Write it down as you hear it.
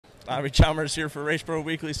Bobby Chalmers here for Race Pro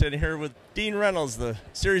Weekly, sitting here with Dean Reynolds, the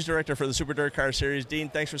series director for the Super DIRTcar Series. Dean,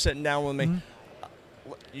 thanks for sitting down with me.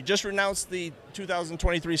 You just announced the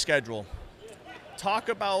 2023 schedule. Talk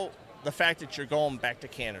about the fact that you're going back to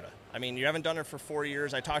Canada. I mean, you haven't done it for 4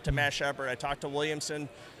 years. I talked to Matt Shepard, I talked to Williamson,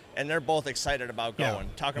 and they're both excited about going.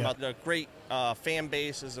 Talking about the great fan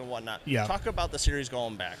bases and whatnot. Talk about the series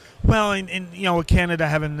going back. Well, and you know, with Canada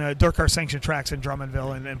having DIRTcar sanctioned tracks in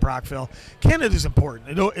Drummondville and Brockville, Canada's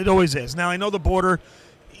important. It always is. Now, I know the border,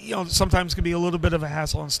 you know, sometimes can be a little bit of a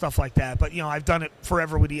hassle and stuff like that. But, you know, I've done it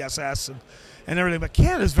forever with ESS and everything. But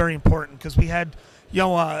Canada's very important because we had, you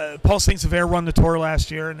know, Paul St. Sever run the tour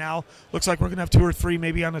last year, and now looks like we're going to have 2 or 3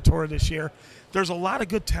 maybe on the tour this year. There's a lot of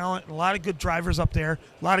good talent, a lot of good drivers up there,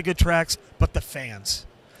 a lot of good tracks, but the fans.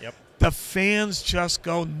 The fans just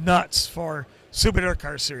go nuts for Super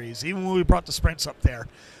DIRTcar Series, even when we brought the sprints up there.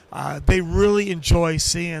 They really enjoy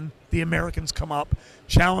seeing the Americans come up,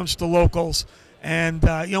 challenge the locals, and,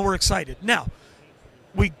 you know, we're excited. Now,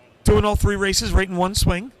 we doing all 3 races right in one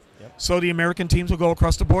swing, so the American teams will go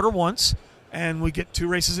across the border once, and we get 2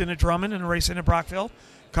 races in at Drummond and a race in at Brockville.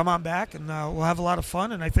 Come on back, and we'll have a lot of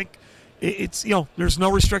fun, and I think it's, you know, there's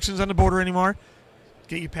no restrictions on the border anymore.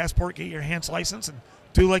 Get your passport, get your enhanced license, and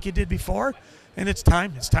do like you did before, and it's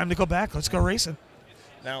time. It's time to go back. Let's go racing.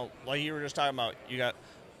 Now, like you were just talking about, you got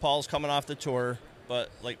Paul's coming off the tour, but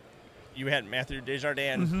like you had Matthew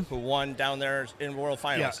Desjardins who won down there in World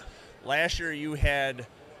Finals. Last year you had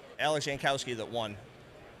Alex Jankowski that won.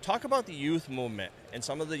 Talk about the youth movement and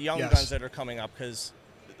some of the young guns that are coming up, because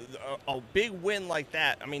a big win like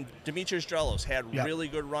that, I mean, Demetrius Drelos had really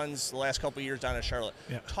good runs the last couple of years down in Charlotte.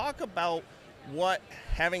 Talk about what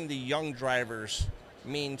having the young drivers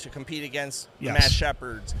mean to compete against the Matt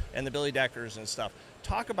Shepards and the Billy Deckers and stuff.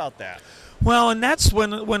 Talk about that. Well, and that's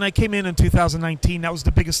when I came in 2019, that was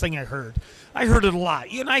the biggest thing I heard. I heard it a lot.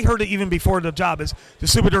 And I heard it even before the job, is the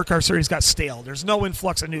Super DIRTcar Series got stale. There's no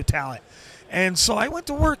influx of new talent. And so I went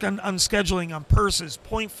to work on scheduling, on purses,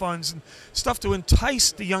 point funds, and stuff to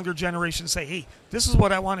entice the younger generation to say, hey, this is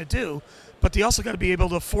what I want to do, but they also got to be able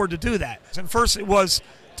to afford to do that. And first it was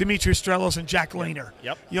Demetrius Drelos and Jack Lehner,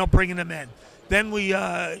 you know, bringing them in. Then we, you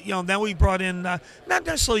know, then we brought in not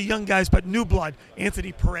necessarily young guys, but new blood: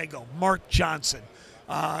 Anthony Perego, Mark Johnson.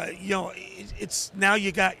 You know, it's now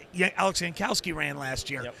you got Alex Jankowski ran last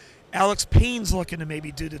year. Alex Payne's looking to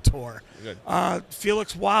maybe do the tour.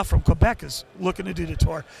 Felix Waugh from Quebec is looking to do the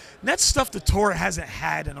tour. And that's stuff the tour hasn't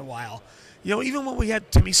had in a while. You know, even when we had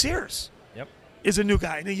Timmy Sears, is a new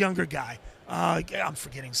guy and a younger guy. I'm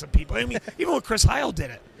forgetting some people. I mean, even when Chris Heil did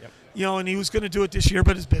it, you know, and he was going to do it this year,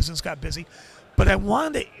 but his business got busy. But I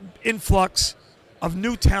wanted an influx of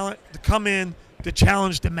new talent to come in to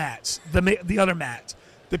challenge the Matts, the other Matts,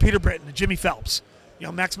 the Peter Britton, the Jimmy Phelps. You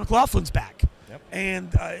know, Max McLaughlin's back.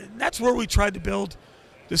 And that's where we tried to build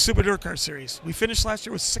the Super DIRTcar Series. We finished last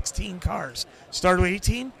year with 16 cars. Started with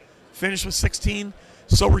 18, finished with 16.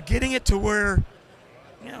 So we're getting it to where,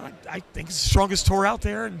 you know, I think it's the strongest tour out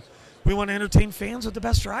there, and we want to entertain fans with the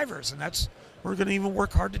best drivers, and that's, we're going to even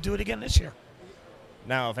work hard to do it again this year.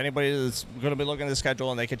 Now, if anybody is going to be looking at the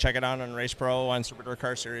schedule, and they can check it out on Race Pro, on Super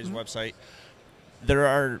DIRTcar Series website, there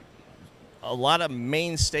are a lot of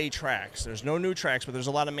mainstay tracks. There's no new tracks, but there's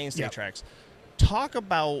a lot of mainstay tracks. Talk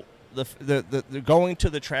about the going to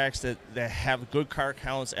the tracks that have good car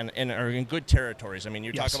counts and are in good territories. I mean,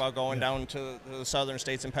 you talk about going down to the southern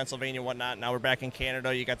states in Pennsylvania and whatnot. Now we're back in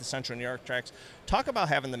Canada. You got the central New York tracks. Talk about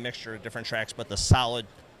having the mixture of different tracks, but the solid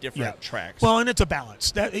different tracks. Well, and it's a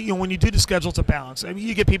balance. That, you know, when you do the schedule, it's a balance. I mean,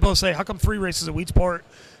 you get people who say, how come 3 races at Weedsport,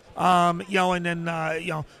 you know, and then,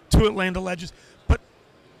 you know, 2 Atlanta Legends. But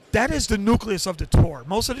that is the nucleus of the tour.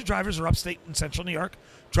 Most of the drivers are upstate and central New York,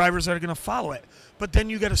 drivers that are going to follow it. But then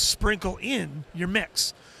you got to sprinkle in your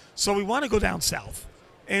mix. So we want to go down south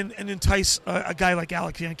and entice a guy like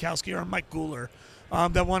Alex Jankowski or Mike Guler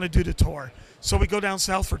that want to do the tour. So we go down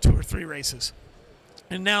south for 2 or 3 races.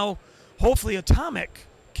 And now, hopefully, Atomic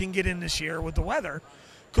can get in this year with the weather,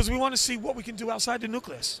 because we want to see what we can do outside the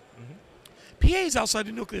nucleus. PA is outside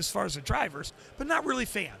the nucleus as far as the drivers, but not really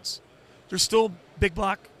fans. There's still big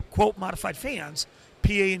block, quote, modified fans,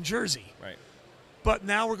 PA and Jersey. But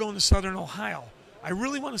now we're going to southern Ohio. I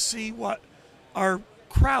really want to see what our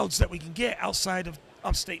crowds that we can get outside of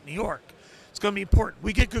upstate New York. It's going to be important.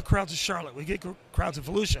 We get good crowds in Charlotte. We get good crowds in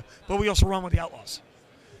Volusia, but we also run with the Outlaws.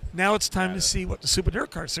 Now it's time to see what the Super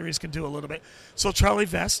DIRTcar Series can do a little bit. So Charlie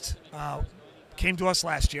Vest came to us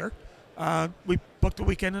last year. We booked a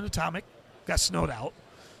weekend in Atomic, got snowed out.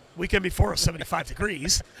 Weekend before it was 75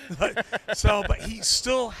 degrees. But he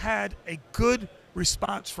still had a good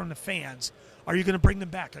response from the fans. Are you going to bring them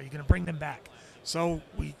back? Are you going to bring them back? So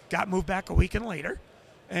we got moved back a weekend later,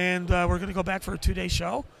 and we're going to go back for a 2-day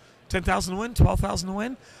show. 10,000 to win, 12,000 to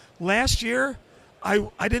win. Last year, I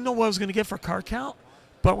didn't know what I was going to get for car count,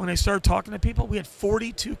 but when I started talking to people, we had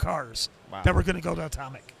 42 cars that were going to go to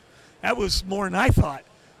Atomic. That was more than I thought.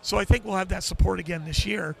 So I think we'll have that support again this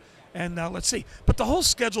year, and let's see. But the whole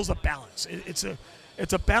schedule's a balance. It's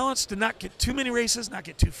a balance to not get too many races, not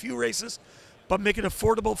get too few races, but make it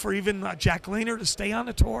affordable for even Jack Lehner to stay on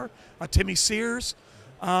the tour, Timmy Sears.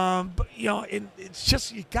 But it's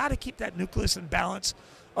just you got to keep that nucleus in balance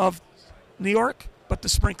of New York, but the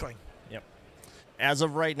sprinkling. Yep. As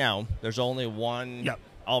of right now, there's only one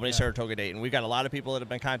Albany-Saratoga date, and we've got a lot of people that have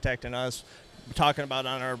been contacting us, talking about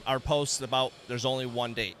on our posts about there's only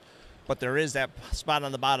one date. But there is that spot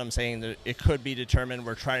on the bottom saying that it could be determined.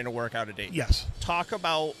 We're trying to work out a date. Yes. Talk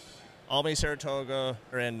about Albany-Saratoga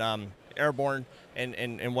and Airborne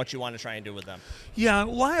and what you want to try and do with them. Yeah,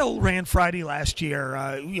 Lyle ran Friday last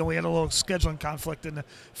year. We had a little scheduling conflict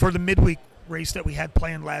for the midweek race that we had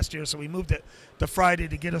planned last year, so we moved it to Friday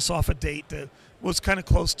to get us off a date that was kind of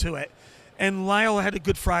close to it. And Lyle had a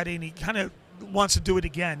good Friday, and he kind of wants to do it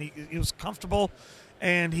again. He was comfortable,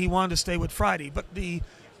 and he wanted to stay with Friday. But the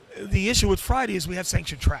issue with Friday is we have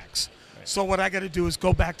sanctioned tracks. Right. So what I got to do is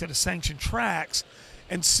go back to the sanctioned tracks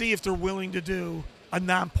and see if they're willing to do a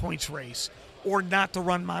non-points race or not to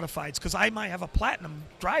run modifieds, because I might have a platinum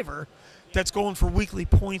driver that's going for weekly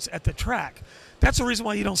points at the track. That's the reason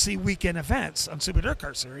why you don't see weekend events on Super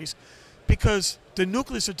DIRTcar Series, because the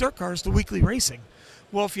nucleus of dirt car is the weekly racing.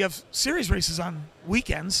 Well, if you have series races on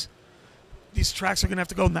weekends, these tracks are going to have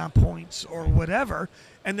to go non-points or whatever,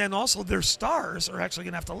 and then also their stars are actually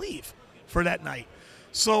going to have to leave for that night.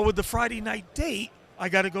 So with the Friday night date, I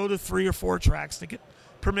got to go to 3 or 4 tracks to get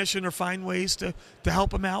permission or find ways to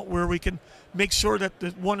help them out where we can make sure that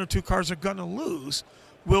the 1 or 2 cars are going to lose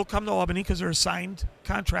will come to Albany because they're a signed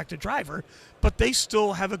contracted driver, but they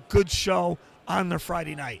still have a good show on their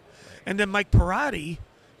Friday night. And then Mike Parati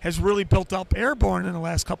has really built up Airborne in the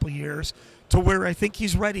last couple of years to where I think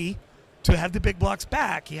he's ready to have the big blocks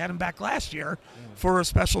back. He had them back last year for a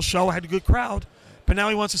special show, had a good crowd, but now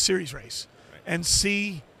he wants a series race and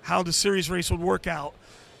see how the series race would work out.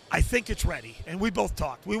 I think it's ready, and we both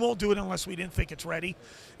talked. We won't do it unless we didn't think it's ready.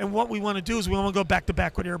 And what we want to do is we want to go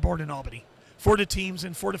back-to-back with Airborne in Albany for the teams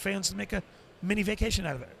and for the fans to make a mini vacation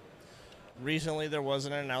out of it. Recently, there was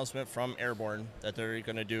an announcement from Airborne that they're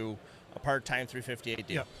going to do a part-time 358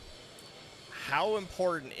 deal. Yep. How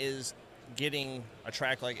important is getting a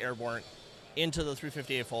track like Airborne into the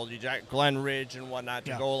 358 fold? You got Glen Ridge and whatnot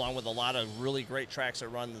to go along with a lot of really great tracks that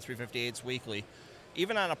run the 358s weekly.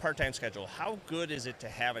 Even on a part-time schedule, how good is it to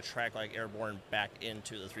have a track like Airborne back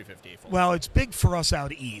into the 358 fold? Well, it's big for us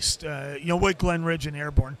out east. With Glen Ridge and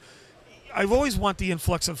Airborne, I've always want the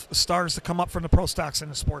influx of stars to come up from the Pro Stocks and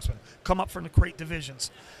the Sportsman, come up from the crate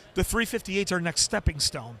divisions. The 358s are next stepping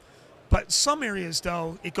stone. But some areas,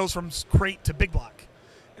 though, it goes from crate to big block.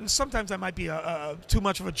 And sometimes that might be too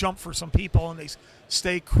much of a jump for some people, and they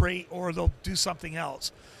stay crate or they'll do something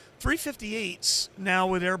else. 358s, now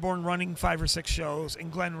with Airborne running 5 or 6 shows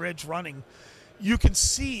and Glen Ridge running, you can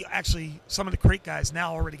see actually some of the crate guys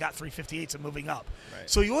now already got 358s and moving up. Right.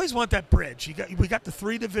 So you always want that bridge. We got the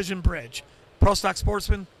 3-division bridge, Pro Stock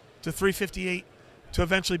Sportsman to 358 to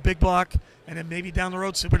eventually big block, and then maybe down the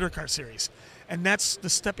road Super DIRTcar Series. And that's the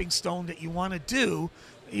stepping stone that you want to do,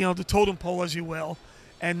 the totem pole, as you will.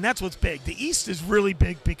 And that's what's big. The East is really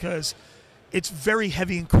big because it's very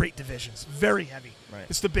heavy in crate divisions, very heavy. Right.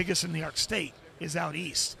 It's the biggest in New York State is out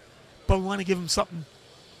east. But we want to give them something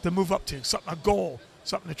to move up to, a goal,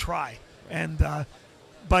 something to try. Right. And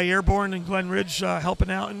by Airborne and Glen Ridge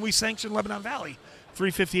helping out, and we sanctioned Lebanon Valley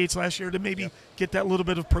 358s last year to maybe get that little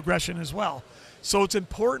bit of progression as well. So it's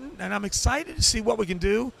important, and I'm excited to see what we can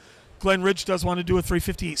do. Glen Ridge does want to do a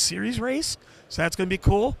 358 series race, so that's going to be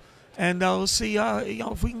cool. And we'll see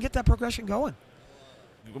if we can get that progression going.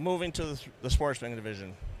 Moving to the Sportsman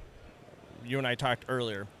division, you and I talked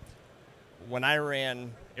earlier. When I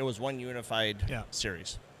ran, it was one unified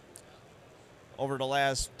series. Over the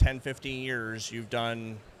last 10, 15 years, you've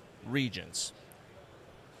done regions.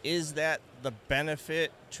 Is that the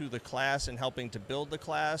benefit to the class in helping to build the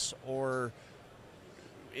class, or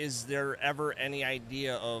is there ever any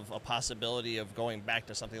idea of a possibility of going back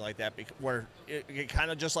to something like that, where it kind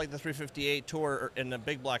of just like the 358 tour and the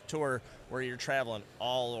big block tour where you're traveling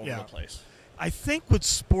all over the place? I think with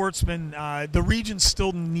Sportsman, the regions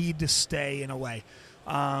still need to stay in a way.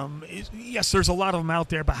 Yes, there's a lot of them out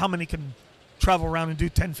there, but how many can travel around and do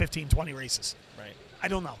 10, 15, 20 races? Right. I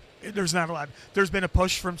don't know. There's not a lot. There's been a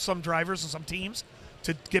push from some drivers and some teams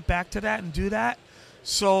to get back to that and do that.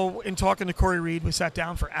 So in talking to Corey Reed, we sat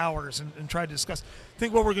down for hours and tried to discuss. I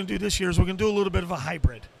think what we're going to do this year is we're going to do a little bit of a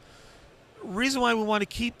hybrid. Reason why we want to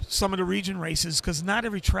keep some of the region races, because not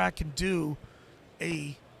every track can do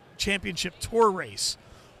a championship tour race,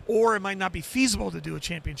 or it might not be feasible to do a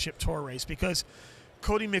championship tour race because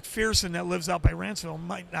Cody McPherson that lives out by Ranceville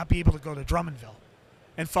might not be able to go to Drummondville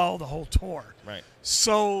and follow the whole tour. Right.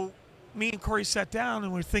 So me and Corey sat down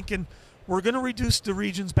and we're thinking we're going to reduce the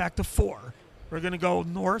regions back to 4. We're going to go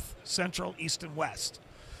north, central, east, and west.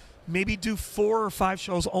 Maybe do 4 or 5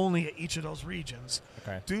 shows only at each of those regions.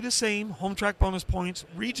 Okay. Do the same home track bonus points,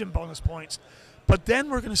 region bonus points, but then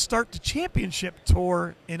we're going to start the championship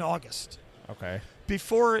tour in August. Okay.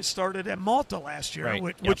 Before it started at Malta last year,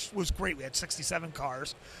 Right. which was great. We had 67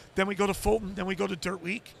 cars. Then we go to Fulton, then we go to Dirt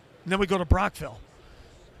Week, and then we go to Brockville.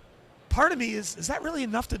 Part of me is that really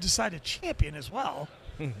enough to decide a champion as well?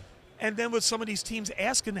 And then with some of these teams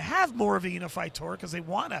asking to have more of a unified tour because they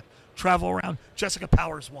want to travel around. Jessica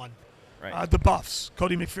Powers won. Right. The Buffs,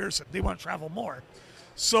 Cody McPherson, they want to travel more.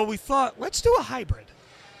 So we thought, let's do a hybrid.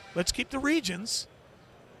 Let's keep the regions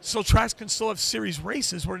so tracks can still have series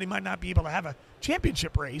races where they might not be able to have a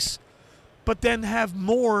championship race, but then have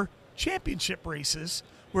more championship races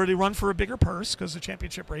where they run for a bigger purse, because the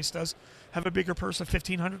championship race does have a bigger purse of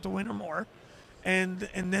 $1,500 to win or more, and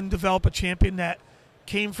then develop a champion that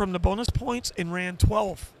came from the bonus points and ran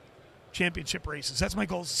 12 championship races. That's my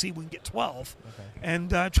goal, is to see if we can get 12. Okay. And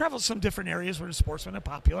travel to some different areas where the sportsmen are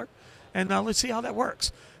popular. And let's see how that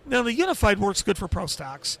works. Now, the unified works good for pro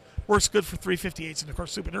stocks, works good for 358s and, of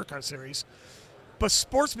course, Super DIRTcar Series. But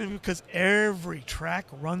sportsmen, because every track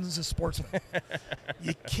runs a sportsman.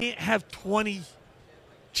 You can't have 20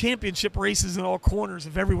 championship races in all corners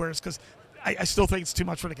of everywhere, because I still think it's too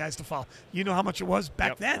much for the guys to follow. You know how much it was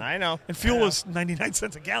back then. I know. And fuel was 99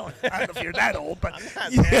 cents a gallon. I don't know if you're that old, but I'm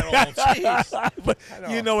not that old. Jeez. but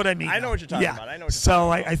you know what I mean. I know what you're talking about. I know what you're so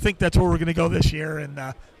talking about. I think that's where we're going to go this year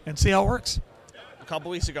and see how it works. A couple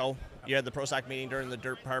weeks ago, you had the Pro Stock meeting during the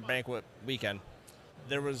DIRTcar Banquet weekend.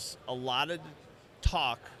 There was a lot of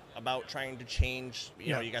talk about trying to change.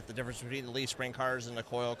 You know, you got the difference between the leaf spring cars and the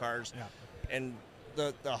coil cars, and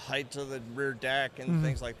the height of the rear deck and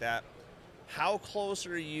things like that. How close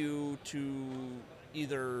are you to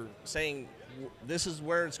either saying this is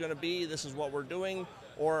where it's going to be, this is what we're doing,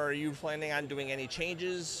 or are you planning on doing any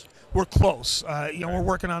changes? We're close. You know, we're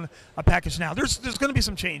working on a package now. There's going to be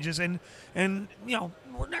some changes, and you know,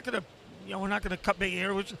 we're not going to cut big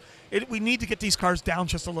hair. We need to get these cars down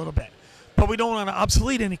just a little bit, but we don't want to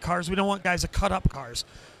obsolete any cars. We don't want guys to cut up cars.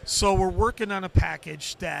 So we're working on a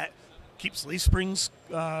package that keeps leaf springs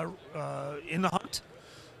in the hunt.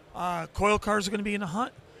 Coil cars are going to be in the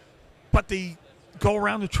hunt, but they go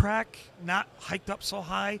around the track, not hiked up so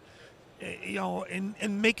high, you know,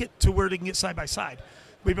 and make it to where they can get side by side.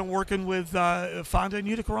 We've been working with Fonda and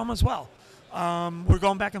Utica Roma as well. We're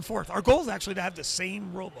going back and forth. Our goal is actually to have the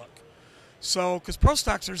same rule book. So, because Pro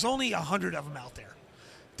Stocks, there's only 100 of them out there.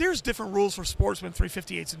 There's different rules for sportsmen,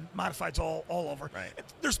 358s, and modifieds all over. Right.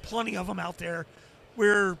 There's plenty of them out there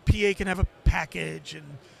where PA can have a package and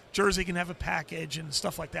Jersey can have a package and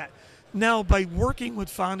stuff like that. Now, by working with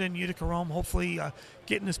Fonda and Utica Rome, hopefully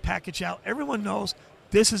getting this package out, everyone knows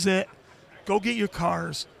this is it. Go get your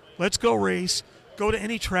cars. Let's go race. Go to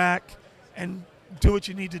any track and do what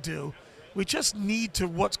you need to do. We just need to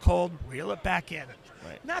what's called reel it back in.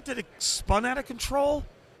 Right. Not that it spun out of control,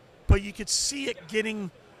 but you could see it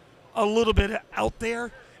getting a little bit out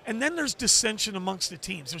there. And then there's dissension amongst the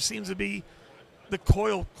teams. There seems to be the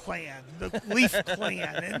coil clan, the leaf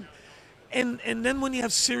clan, and then when you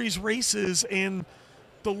have series races and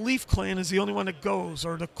the leaf clan is the only one that goes,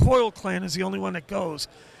 or the coil clan is the only one that goes,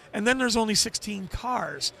 and then there's only 16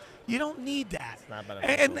 cars, you don't need that. It's not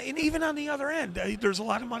beneficial. And even on the other end, there's a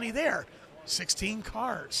lot of money there. 16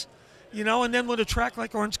 cars, you know, and then with a track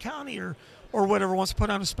like Orange County or whatever wants to put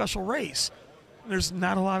on a special race, there's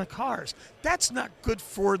not a lot of cars. That's not good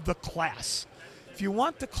for the class. If you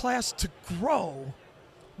want the class to grow,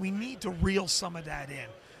 we need to reel some of that in.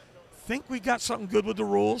 Think we got something good with the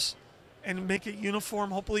rules and make it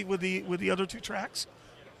uniform, hopefully with the other 2 tracks.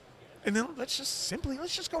 And then let's just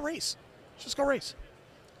go race. Let's just go race.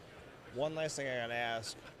 One last thing I got to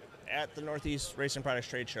ask. At the Northeast Racing Products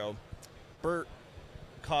Trade Show, Bert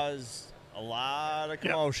caused a lot of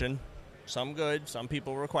commotion. Some good, some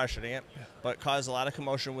people were questioning it, but caused a lot of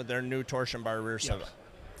commotion with their new torsion bar rear setup.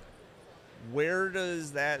 Where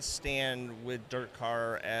does that stand with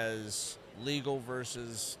DIRTcar as legal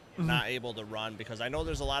versus not able to run? Because I know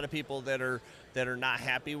there's a lot of people that are not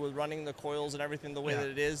happy with running the coils and everything the way that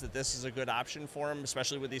it is, that this is a good option for them,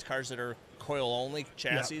 especially with these cars that are coil-only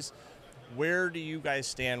chassis. Where do you guys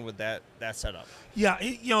stand with that setup? Yeah,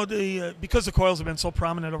 because the coils have been so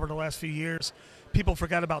prominent over the last few years, people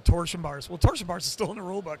forgot about torsion bars. Well, torsion bars is still in the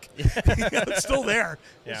rule book. It's still there.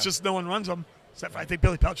 Yeah. It's just no one runs them. Except for, I think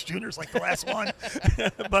Billy Pouch Jr. is like the last one.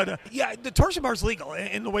 But, yeah, the torsion bar is legal.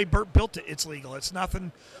 And the way Bert built it, it's legal. It's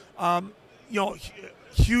nothing,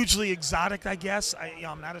 hugely exotic, I guess.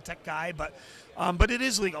 I'm not a tech guy, but it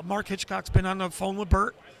is legal. Mark Hitchcock's been on the phone with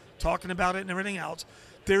Bert talking about it and everything else.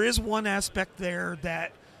 There is one aspect there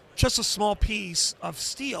that just a small piece of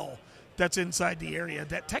steel that's inside the area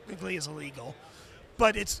that technically is illegal.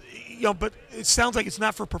 But but it sounds like it's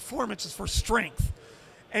not for performance, it's for strength.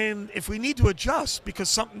 And if we need to adjust because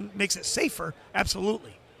something makes it safer,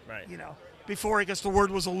 absolutely. Right. Before, I guess the word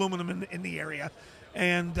was aluminum in the area.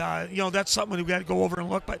 And, that's something we've got to go over and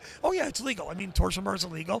look. But, oh, yeah, it's legal. I mean, torsion bars are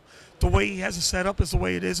legal. The way he has it set up is the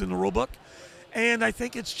way it is in the rule book. And I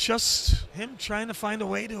think it's just him trying to find a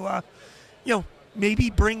way to, maybe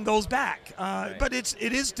bring those back. Right. But it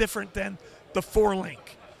is different than the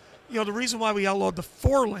 4-link. The reason why we outlawed the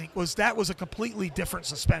 4-link was that was a completely different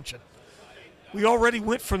suspension. We already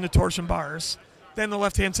went from the torsion bars. Then the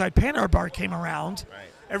left-hand side Panhard bar came around. Right.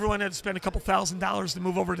 Everyone had to spend a couple $1,000s to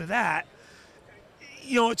move over to that.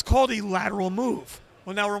 It's called a lateral move.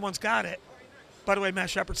 Well, now everyone's got it. By the way, Matt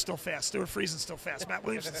Shepard's still fast. Stuart Friesen's still fast. Matt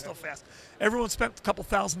Williamson's still fast. Everyone spent a couple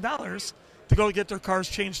 $1,000s to go get their cars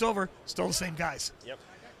changed over. Still the same guys. Yep.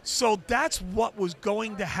 So that's what was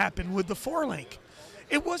going to happen with the 4-link.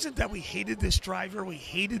 It wasn't that we hated this driver, we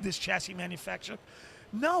hated this chassis manufacturer.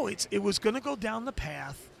 No, it was going to go down the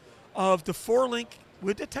path of the 4-link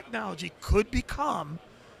with the technology could become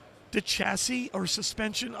the chassis or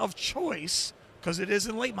suspension of choice, because it is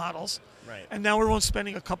in late models. Right. And now everyone's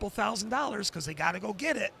spending a couple $1,000s because they got to go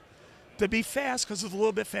get it to be fast because it's a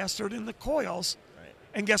little bit faster than the coils. Right.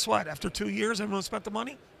 And guess what? After 2 years, everyone spent the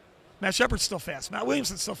money. Matt Shepard's still fast. Matt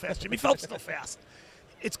Williamson's still fast. Jimmy Phelps still fast.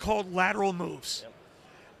 It's called lateral moves. Yep.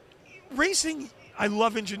 Racing, I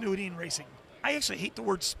love ingenuity in racing. I actually hate the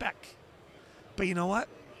word spec. But you know what?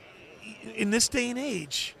 In this day and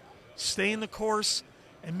age, staying the course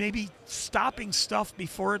and maybe stopping stuff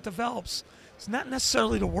before it develops, it's not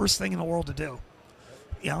necessarily the worst thing in the world to do.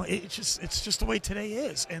 It's just the way today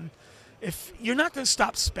is. And if you're not going to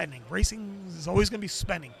stop spending, racing is always going to be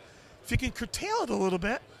spending. If you can curtail it a little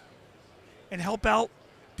bit and help out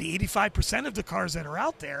the 85% of the cars that are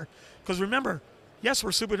out there, because remember, yes,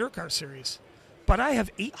 we're Super DIRTcar Series, but I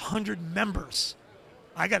have 800 members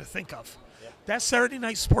I got to think of. Yep. That Saturday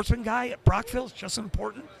night sportsman guy at Brockville is just as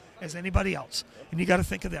important as anybody else, and you got to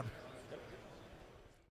think of them.